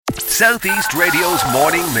Southeast Radio's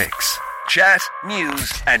morning mix. Chat,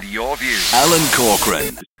 news and your views. Alan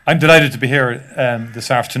Corcoran. I'm delighted to be here this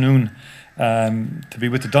afternoon to be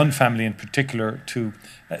with the Dunn family in particular to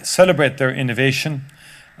celebrate their innovation,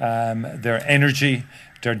 their energy,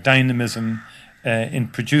 their dynamism in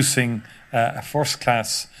producing a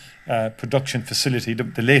first-class production facility,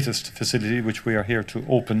 the latest facility which we are here to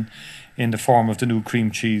open in the form of the new cream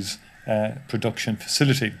cheese production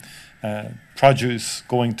facility. Produce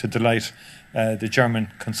going to delight the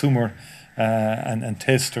German consumer and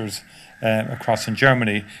tasters across in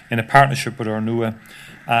Germany in a partnership with Ornua,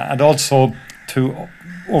 and also to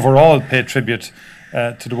overall pay tribute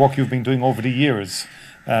to the work you've been doing over the years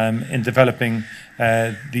in developing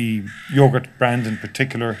the yogurt brand in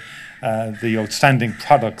particular, the outstanding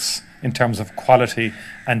products in terms of quality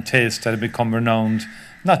and taste that have become renowned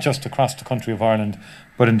not just across the country of Ireland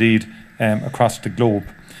but indeed across the globe,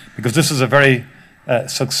 because this is a very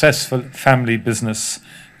successful family business,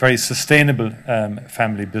 very sustainable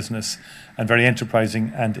family business, and very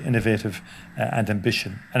enterprising and innovative and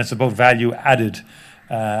ambition. And it's about value added,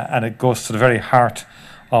 and it goes to the very heart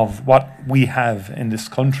of what we have in this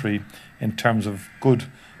country in terms of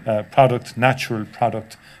good product, natural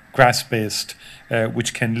product, grass-based,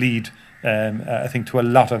 which can lead, I think, to a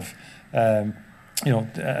lot of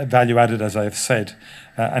value added, as I've said.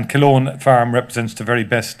 And Cologne Farm represents the very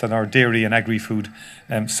best that our dairy and agri-food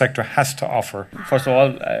sector has to offer. First of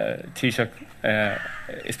all, Taoiseach,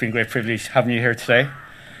 it's been a great privilege having you here today.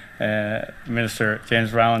 Minister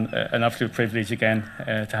James Brown, an absolute privilege again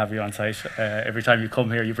to have you on site. Every time you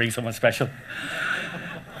come here, you bring someone special.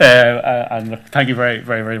 And look, thank you very,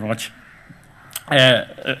 very, very much.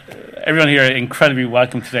 Everyone here incredibly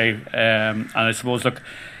welcome today. And I suppose, look,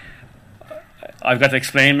 I've got to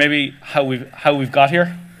explain maybe how we've got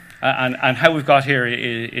here, and how we've got here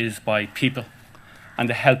is by people and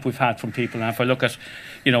the help we've had from people. And if I look at,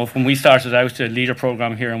 when we started out, the leader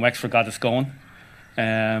program here in Wexford got us going,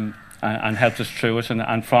 and helped us through it,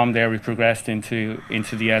 and from there we progressed into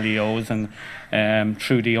the LEOs, and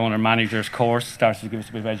through the owner managers course started to give us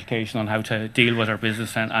a bit of education on how to deal with our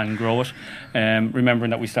business and grow it. Remembering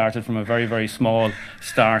that we started from a very, very small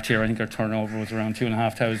start here. I think our turnover was around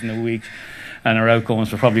 2,500 a week, and our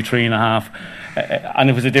outgoings were probably 3.5,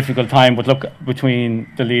 and it was a difficult time, but look, between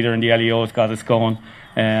the leader and the LEOs got us going,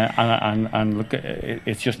 and look,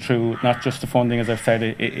 it's just true, not just the funding, as I've said,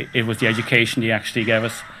 it was the education they actually gave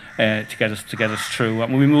us to get us through.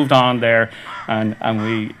 And we moved on there, and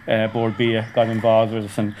we Board BIA got involved with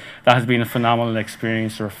us, and that has been a phenomenal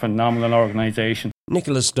experience. They're a phenomenal organisation.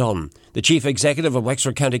 Nicholas Dunn, the Chief Executive of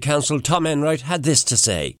Wexford County Council, Tom Enright, had this to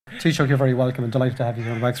say. Taoiseach, you're very welcome and delighted to have you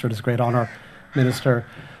here in Wexford. It's a great honour. Minister,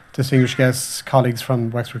 distinguished guests, colleagues from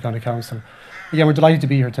Wexford County Council. Again, we're delighted to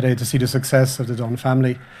be here today to see the success of the Dunn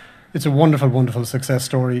family. It's a wonderful, wonderful success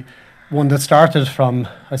story. One that started from,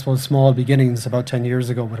 I suppose, small beginnings about 10 years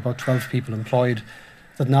ago with about 12 people employed,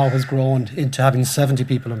 that now has grown into having 70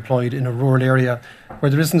 people employed in a rural area where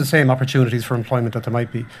there isn't the same opportunities for employment that there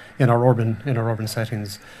might be in our urban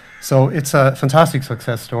settings. So it's a fantastic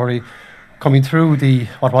success story, coming through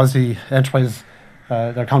what was the enterprise,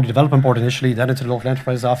 their county development board initially, then into the local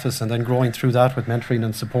enterprise office, and then growing through that with mentoring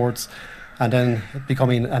and supports, and then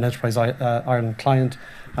becoming an Enterprise Ireland client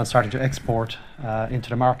and starting to export into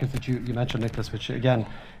the markets that you mentioned, Nicholas, which again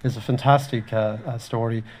is a fantastic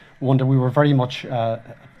story, one that we were very much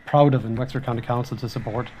proud of in Wexford County Council to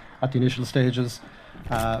support at the initial stages.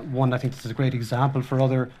 One, I think this is a great example for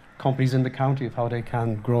other companies in the county of how they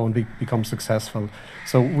can grow and become successful.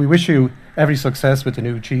 So we wish you every success with the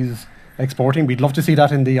new cheese exporting. We'd love to see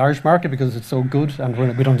that in the Irish market because it's so good, and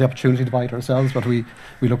we don't have the opportunity to buy it ourselves, but we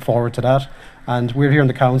look forward to that. And we're here in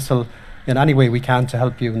the council in any way we can to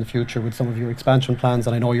help you in the future with some of your expansion plans,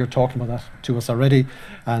 and I know you're talking about that to us already,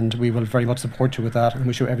 and we will very much support you with that and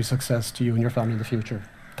wish you every success to you and your family in the future.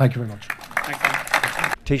 Thank you very much. Thank you.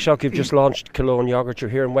 Taoiseach, you've just launched Cologne Yogurt. You're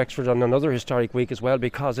here in Wexford on another historic week as well,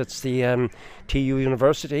 because it's the TU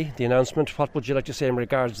University, the announcement. What would you like to say in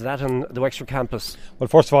regards to that and the Wexford campus? Well,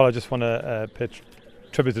 first of all, I just want to pay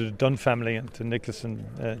tribute to the Dunn family and to Nicholas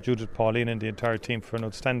and Judith, Pauline and the entire team for an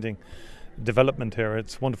outstanding development here.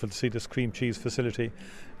 It's wonderful to see this cream cheese facility,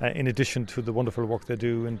 in addition to the wonderful work they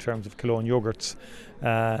do in terms of Cologne yogurts,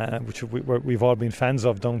 which we've all been fans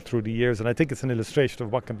of down through the years. And I think it's an illustration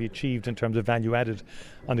of what can be achieved in terms of value added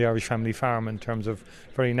on the Irish family farm, in terms of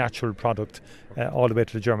very natural product all the way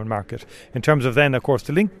to the German market. In terms of then, of course,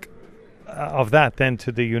 the link of that then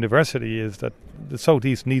to the university is that the South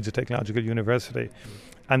East needs a technological university.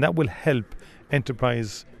 and that will help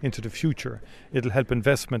enterprise into the future. It'll help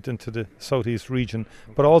investment into the southeast region,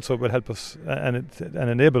 but also will help us and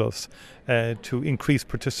enable us to increase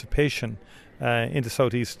participation in the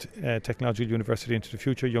Southeast Technological University into the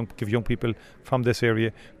future, give young people from this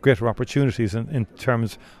area greater opportunities in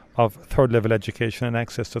terms of third level education and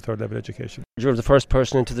access to third level education. You're the first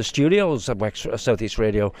person into the studios at Southeast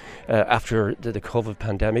Radio after the COVID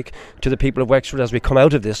pandemic. To the people of Wexford, as we come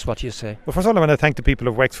out of this, what do you say? Well, first of all, I want to thank the people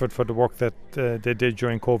of Wexford for the work that they did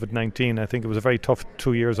during COVID-19. I think it was a very tough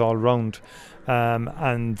 2 years all round.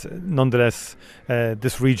 And nonetheless,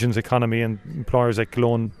 this region's economy and employers like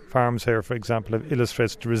Killowen Farms here, for example,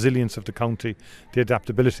 illustrates the resilience of the county, the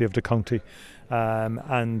adaptability of the county.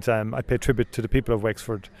 I pay tribute to the people of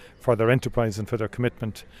Wexford for their enterprise and for their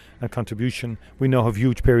commitment and contribution. We now have a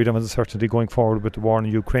huge period of uncertainty going forward with the war in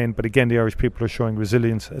Ukraine, but again the Irish people are showing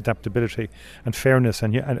resilience, adaptability and fairness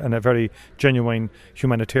and a very genuine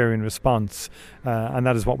humanitarian response, and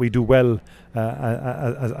that is what we do well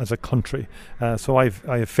as a country. So I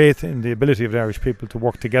have faith in the ability of the Irish people to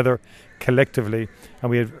work together collectively,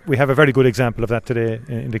 and we have a very good example of that today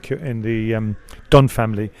in the Dunn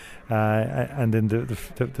family, and in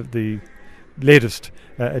the latest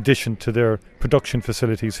addition to their production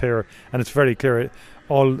facilities here. And it's very clear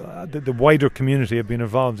all the wider community have been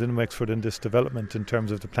involved in Wexford in this development in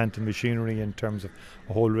terms of the plant and machinery, in terms of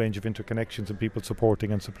a whole range of interconnections and people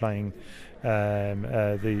supporting and supplying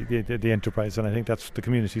the enterprise. And I think that's the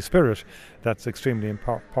community spirit that's extremely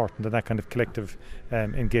important, and that kind of collective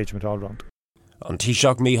engagement all round. On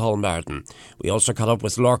Taoiseach Micheál Martin. We also caught up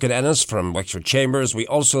with Lorcan Ennis from Wexford Chambers. We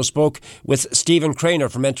also spoke with Stephen Craner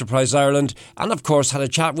from Enterprise Ireland, and of course had a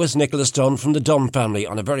chat with Nicholas Dunn from the Dunn family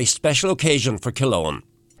on a very special occasion for Killowen.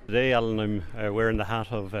 Today, Alan, I'm wearing the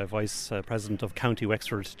hat of Vice President of County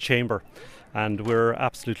Wexford Chamber, and we're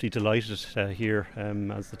absolutely delighted here.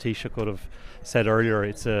 As the Taoiseach could have said earlier,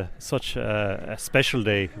 it's such a special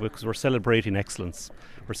day because we're celebrating excellence.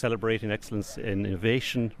 We're celebrating excellence in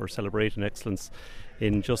innovation. We're celebrating excellence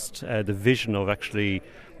in just the vision of actually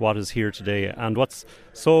what is here today. And what's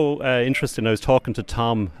so interesting, I was talking to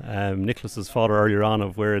Tom, Nicholas's father, earlier on,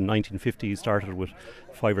 of where in 1950 he started with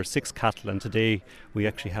 5 or 6 cattle, and today we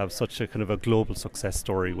actually have such a kind of a global success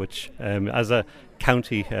story, which as a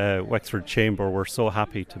county Wexford Chamber, we're so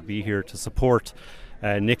happy to be here to support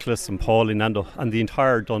Nicholas and Pauline and the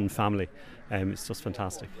entire Dunn family. It's just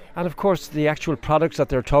fantastic. And of course the actual products that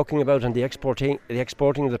they're talking about and the exporting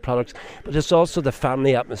of the products, but it's also the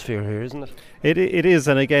family atmosphere here, isn't it? It is,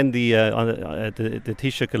 and again the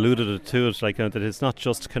Taoiseach alluded to it, like that it's not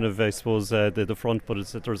just kind of, I suppose, the front, but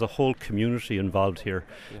it's that there's a whole community involved here.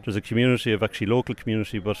 Yeah. There's a community of actually local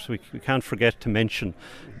community, but we can't forget to mention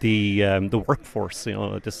the workforce. You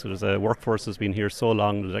know, there's a workforce that's been here so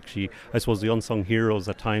long that actually, I suppose, the unsung heroes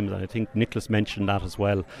at times, and I think Nicholas mentioned that as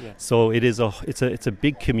well. Yeah. So it is it's a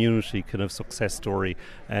big community kind of success story,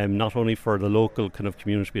 not only for the local kind of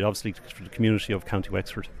community, but obviously for the community of County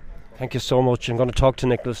Wexford. Thank you so much. I'm going to talk to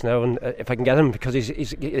Nicholas now, and if I can get him, because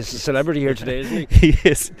he's a celebrity here today, isn't he? He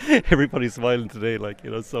is. Everybody's smiling today,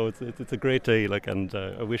 so it's a great day, and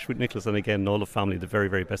I wish with Nicholas and again all the family the very,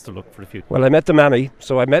 very best of luck for the future. Well, I met the mammy,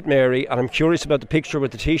 so I met Mary, and I'm curious about the picture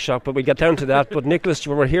with the Taoiseach, but we'll get down to that. But Nicholas,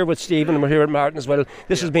 we're here with Stephen and we're here with Martin as well.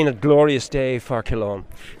 This has been a glorious day for Killowen.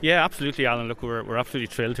 Yeah, absolutely, Alan. Look, we're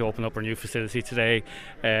absolutely thrilled to open up our new facility today.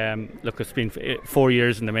 Look, it's been 4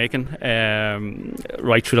 years in the making,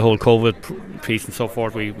 right through the whole COVID piece and so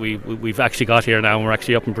forth. We've actually got here now, and we're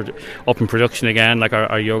actually up in production again. Like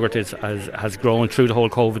our yogurt has grown through the whole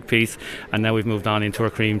COVID piece, and now we've moved on into our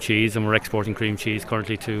cream cheese, and we're exporting cream cheese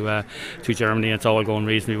currently to Germany. And it's all going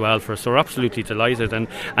reasonably well for us, so we're absolutely delighted. And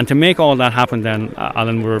to make all that happen, then,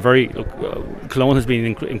 Alan, we're Killowen has been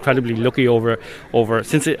incredibly lucky over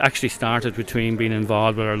since it actually started, between being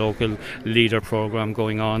involved with our local leader programme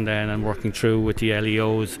going on then and working through with the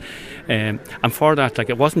LEOs, and for that, like,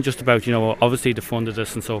 it wasn't just about, obviously they funded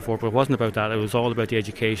us and so forth, but it wasn't about that. It was all about the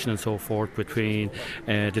education and so forth between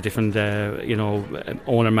the different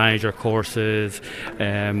owner-manager courses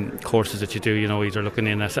that you do, either looking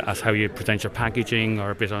in as how you present your packaging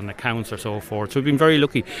or a bit on accounts or so forth. So we've been very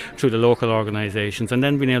lucky through the local organisations, and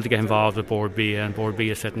then being able to get involved with Board B, and Board B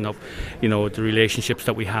is setting up, the relationships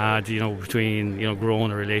that we had, between,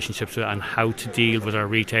 growing our relationships and how to deal with our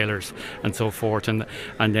retailers and so forth, and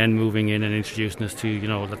then moving in and introducing us to,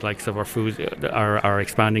 with likes of our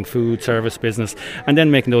expanding food service business, and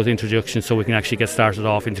then making those introductions so we can actually get started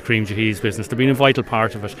off into Cream Jahi's business. They've been a vital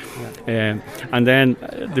part of it. And then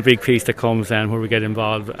the big piece that comes then where we get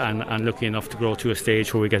involved and lucky enough to grow to a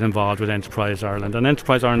stage where we get involved with Enterprise Ireland. And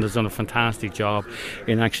Enterprise Ireland has done a fantastic job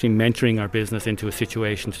in actually mentoring our business into a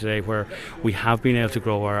situation today where we have been able to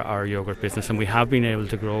grow our yoghurt business, and we have been able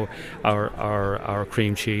to grow our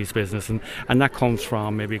cream cheese business, and that comes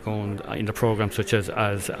from maybe going into programs such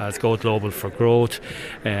as Go Global for Growth,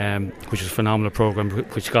 which is a phenomenal program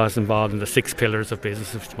which got us involved in the 6 pillars of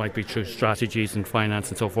business, which might be through strategies and finance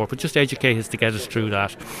and so forth, but just educate us to get us through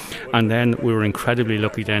that. And then we were incredibly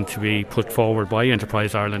lucky then to be put forward by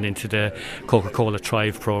Enterprise Ireland into the Coca-Cola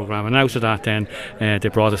Thrive program, and out of that then they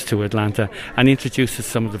brought us to Atlanta and introduced us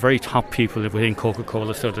some of the very top people within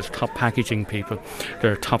Coca-Cola. So there's top packaging people,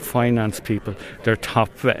 there are top finance people, there are top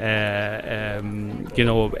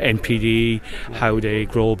NPD, how they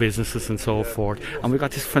grow businesses and so forth, and we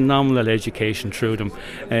got this phenomenal education through them,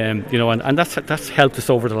 and that's helped us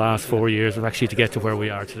over the last 4 years of actually to get to where we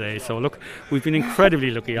are today. So look, we've been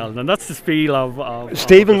incredibly lucky, Alan, and that's the spiel of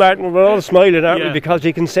Stephen Martin. We're all smiling, aren't we, because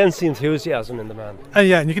you can sense the enthusiasm in the man.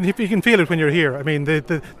 And you can feel it when you're here. I mean,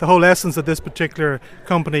 the whole essence of this particular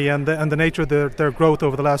company and the nature of their growth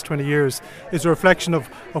over the last 20 years is a reflection of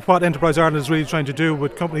what Enterprise Ireland is really trying to do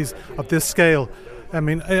with companies of this scale. I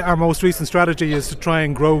mean, our most recent strategy is to try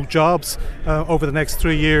and grow jobs over the next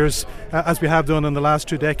 3 years, as we have done in the last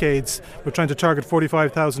 2 decades. We're trying to target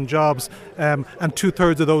 45,000 jobs, and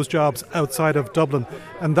 2/3 of those jobs outside of Dublin.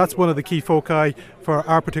 And that's one of the key foci for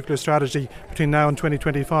our particular strategy between now and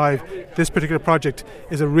 2025. This particular project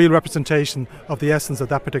is a real representation of the essence of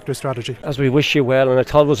that particular strategy. As we wish you well, and I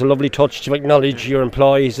thought it was a lovely touch to acknowledge your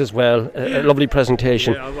employees as well. A lovely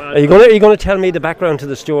presentation. Are you going to tell me the background to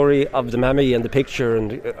the story of the mammy and the picture?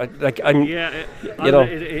 And it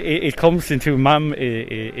comes into Mam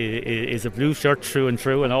is a blue shirt through and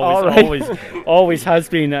through, and always has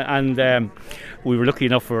been, and. We were lucky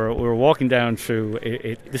enough, we were walking down through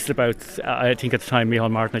it. This is about, I think at the time Micheál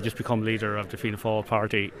Martin had just become leader of the Fianna Fáil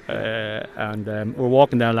party, and we're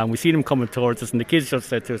walking down and we see them coming towards us, and the kids just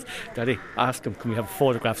said to us, "Daddy, ask him, can we have a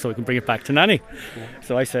photograph so we can bring it back to Nanny?" Yeah.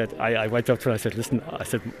 So I said, I went up to her, I said, "Listen," I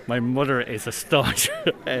said, "my mother is a staunch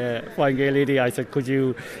Fine Gael lady." I said, "Could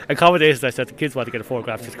you accommodate us?" I said, "The kids want to get a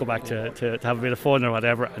photograph, just go back to have a bit of fun or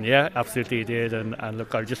whatever." And yeah, absolutely he did, and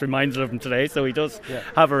look, I just reminded of him today, so he does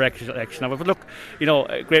have a recollection of it. But look,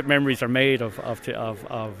 great memories are made of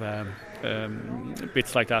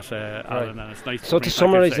bits like that, Alan, and it's nice. So to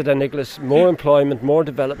summarise it then, Nicholas, more employment, more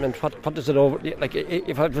development, what does it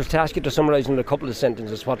if I was to ask you to summarise in a couple of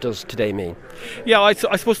sentences, what does today mean? Yeah, I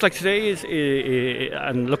suppose like today is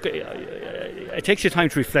and look, it takes you time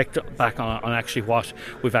to reflect back on actually what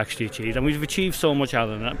we've actually achieved, and we've achieved so much,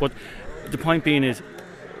 Alan, but the point being is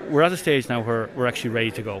we're at a stage now where we're actually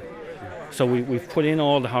ready to go. So we've put in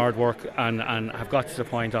all the hard work and have got to the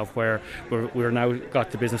point of where we're now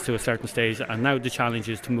got the business to a certain stage, and now the challenge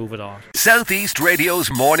is to move it on. Southeast Radio's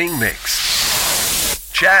morning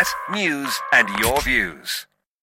mix. Chat, news and your views.